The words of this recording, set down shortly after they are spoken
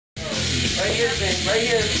Right here, man. Right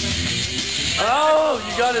here. Oh,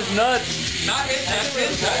 you got his nuts. Not his nuts.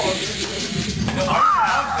 His nuts.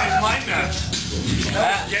 My nuts.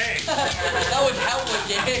 That was gay. That was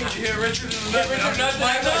gay. You hit Richard in the nuts. Richard nuts.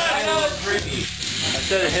 My nuts. That was creepy. I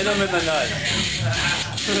said hit him in the nuts.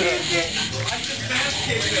 I just fast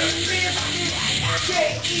kicked him.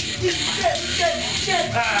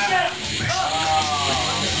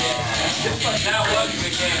 That was a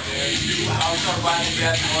good game, dude. I was so glad to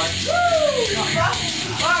get one.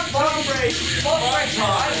 Bottom break. Is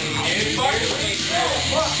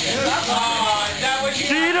that what you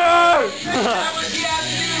Cheater! Is that what you have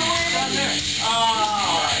to do to win?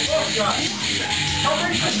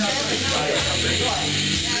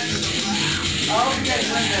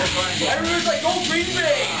 Everyone's like, go Green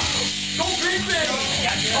Bay! Go Green Bay!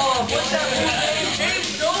 Oh, what's that name?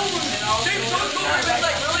 James Jones! James Jones was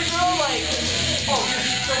like, really, bro? Like, oh, you're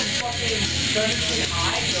so fucking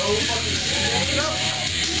high, no fucking Green Bay.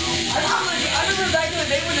 I remember back in the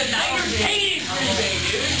day when the Niners hated Green Bay,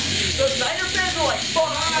 dude. Those Niner fans were like,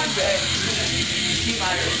 fuck Green Bay. Team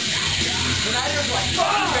Niners. The Niners were like,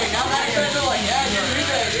 fuck Green Bay. Now Niner fans are like, yeah, you're Green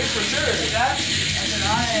Bay, dude, for sure. That?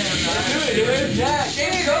 Dude. Yeah,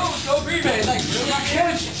 James Jones, go Green Bay. Like, really?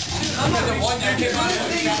 I'm not the one year kid on it.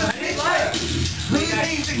 Please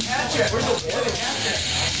need to catch it. Where's the boy to catch it?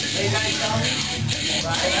 Hey, now you tell me?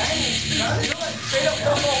 Right? Straight up,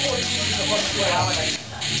 don't go for it.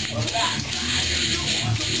 Back.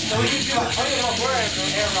 So we can do a play it off where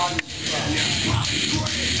Aaron Rodgers is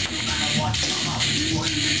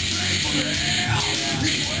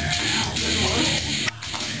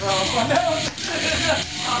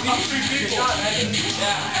I'm 3 people.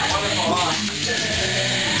 Yeah, wonderful.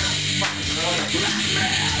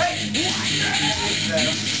 Hey!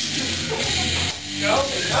 Go.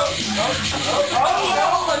 Oh,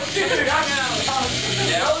 dude,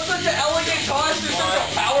 that was such an elegant toss and such a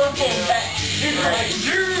powerful catch. Dude,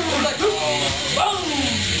 like, boom!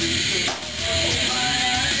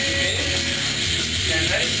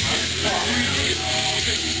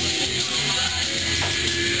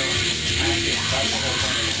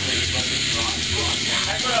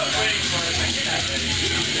 That's what I was waiting for.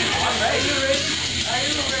 I'm ready. Are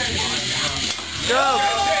you ready? Go!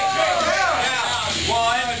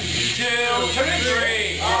 One, two,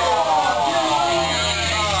 three.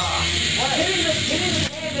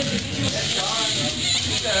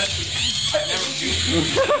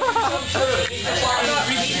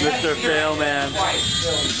 Mr. Fail Man.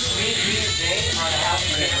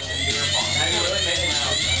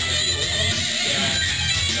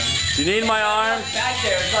 You need my arm? Back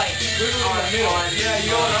there, it's like, yeah, you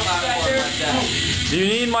know what I'm back there? Do you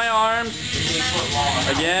need my arm?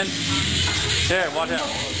 Again? Here, watch out.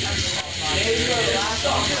 Hey, you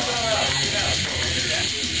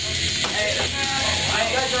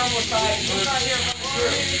guys are almost tied. Who's not here from the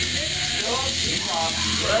group?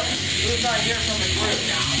 Who's not here from the group?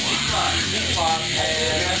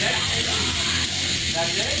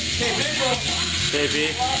 That's it? Okay, visual. JP.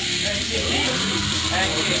 And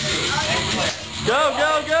KP. Go! Come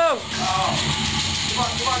on.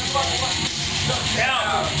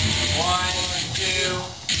 Down. 1, 2.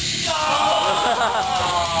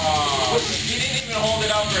 He didn't even hold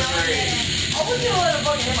it up for 3. I wasn't gonna let him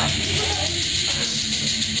fucking hit my feet.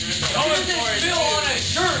 If it spill on a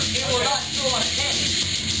shirt, it will not spill on a candy.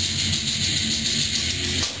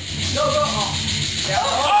 Go.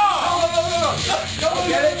 Go.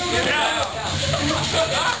 Get it? Down.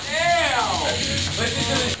 Damn. Listen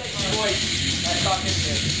to this sexy voice. That's talking to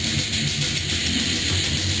you.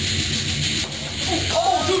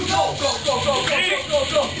 Oh, dude, go.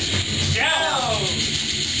 Down.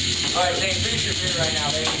 Alright, Zane, finish your beer right now,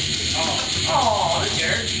 baby. Oh, who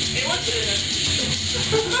cares? Hey, what's it?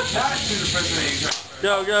 That's who the president is.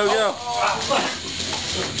 Go!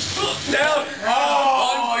 Down.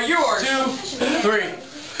 Oh, you are 2, 3.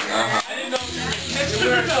 I didn't know you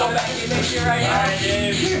were so back in this year right now. Alright,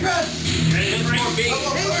 Dave.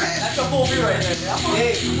 That's a full beer right there.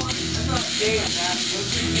 Dave. That's not Dave, man.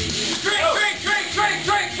 Drink.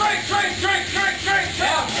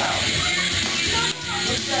 Down.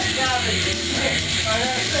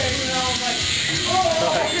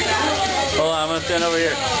 Hold on, I'm gonna stand over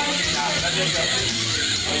here.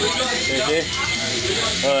 JP?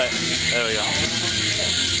 Alright, there we go.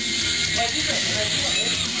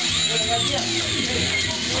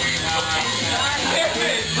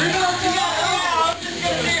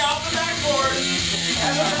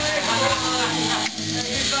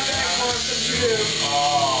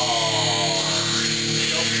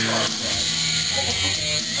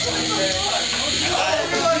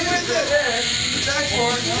 The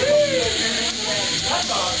backboard.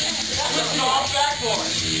 Off backboard.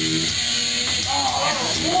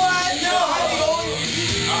 What? No, how do you go?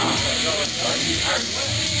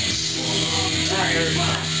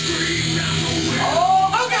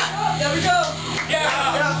 Oh, God! There we go. Yeah.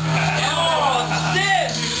 Oh,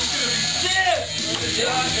 stiff.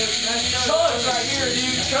 Chug right here,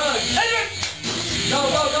 dude. Chug.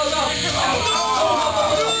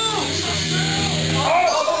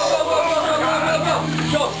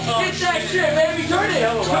 Go. Get that shit, baby. Turn it.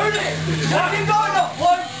 Keep going up.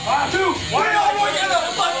 1, 2, 3.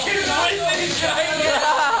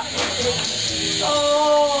 Oh,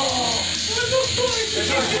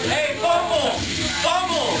 hey, fumble.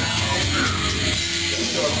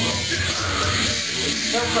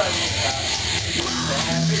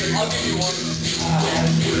 I'll give you one.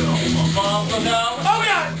 Fumble down. Oh,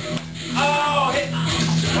 God. Oh, hit.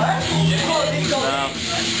 What?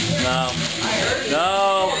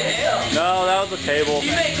 No, that was the table.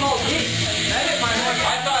 You may call hit. That hit my heart.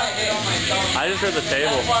 I thought it hit on my thumb. I just heard the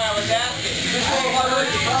table. That's why I was asking.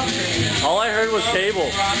 All I heard was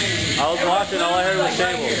table. I was watching, all I heard was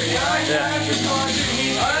table. Yeah.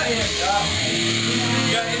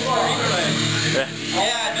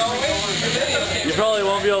 Yeah, no way. You probably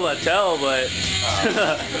won't be able to tell, but...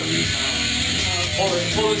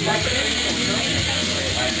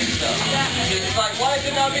 It's like, why is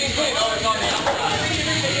it not being clean? Oh, it's on me.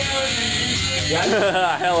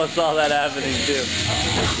 I hella saw that happening too.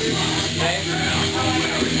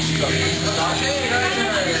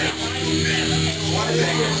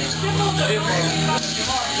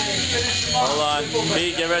 Hold on.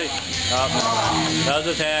 Pete, get ready. Oh, that was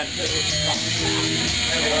his hand.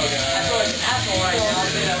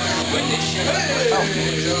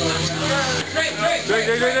 Drink.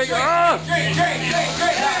 Ah!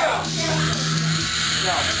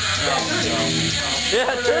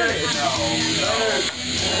 Yeah, turn it.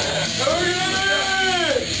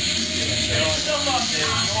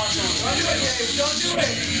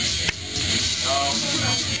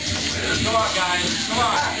 Come on, guys. Come on.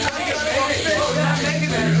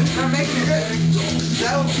 Not making it good.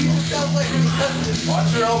 That would keep himself like when he touches it. Watch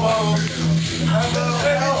your elbow.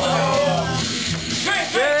 Drink.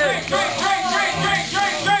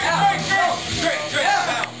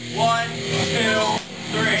 1, 2,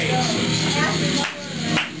 3.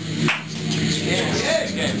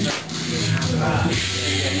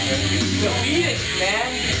 Beat it, man.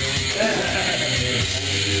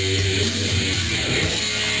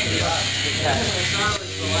 I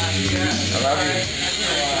love you.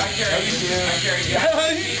 I carry you too.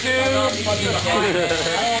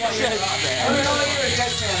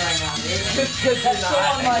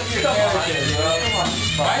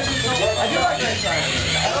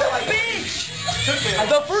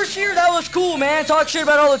 The first year, that was cool, man. Talk shit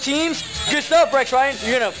about all the teams. Good stuff, Rex Ryan.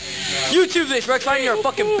 You're gonna YouTube this, Rex Ryan. You're a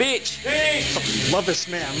fucking bitch. Love this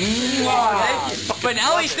man. But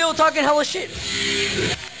now he's still talking hella shit.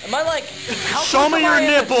 Am I like... Show me your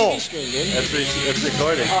nipple. That's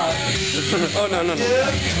recording. Oh, no.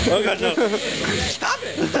 Oh, God, no. Stop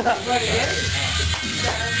it.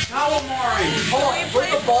 Calamari. Hold on, where's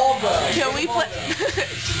the ball go? Can we play?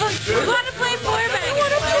 We want to play Fortnite. I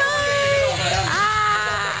want to play.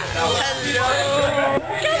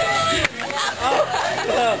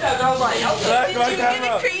 Did you get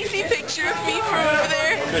a crazy picture of me from over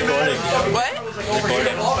there? Recording. What?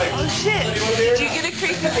 Recording. Oh shit. Did you get a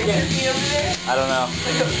crazy picture of me over there? I don't know.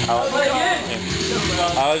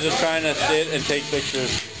 I was just trying to sit and take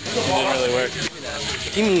pictures. It didn't really work.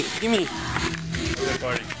 Give me.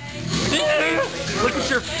 Recording. Look at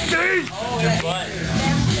your face!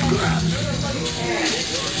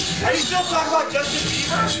 Are you still talking about Justin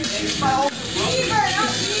Bieber? He's my old Bieber, not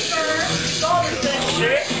Bieber. It's all the same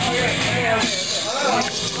shit.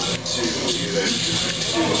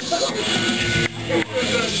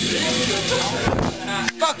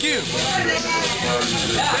 Fuck you.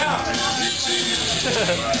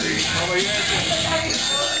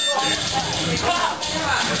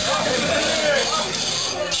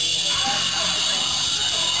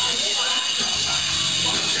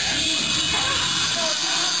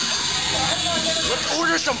 Let's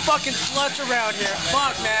order some fucking sluts around here.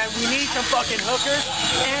 Fuck, man. We need some fucking hookers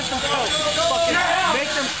and some coke. Fucking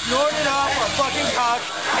make them snort it off our fucking cock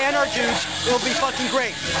and our juice. It'll be fucking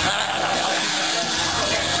great.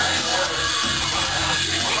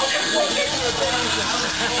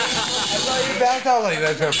 You backed out like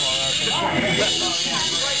that, Paul.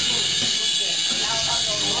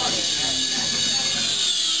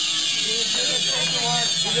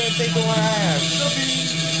 You're gonna take the one I have.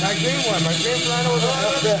 My green one. My green Rhino was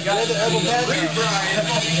the apple patch.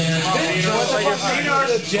 Not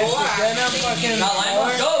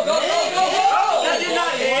lying. Go, go, go, go, go! That did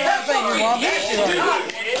not hit.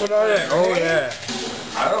 What are they? Oh, yeah.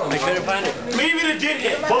 I couldn't find it. Maybe it did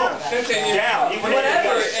hit. Boom. Down. He wouldn't even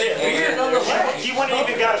got a sit. He wouldn't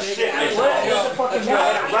even got a sit. I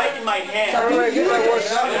had it right in my hand. I was like,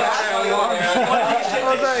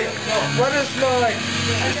 what is my...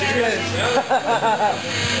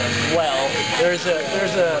 Well, there's a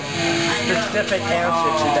specific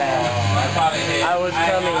answer to that. I was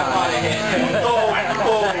coming on.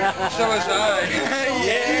 So was I.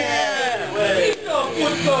 Yeah.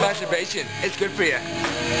 Masturbation, it's good for you.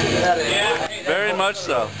 Very much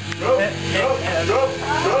so.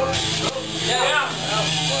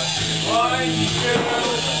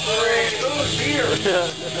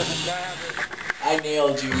 I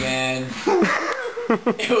nailed you, man.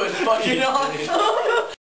 It was fucking awesome.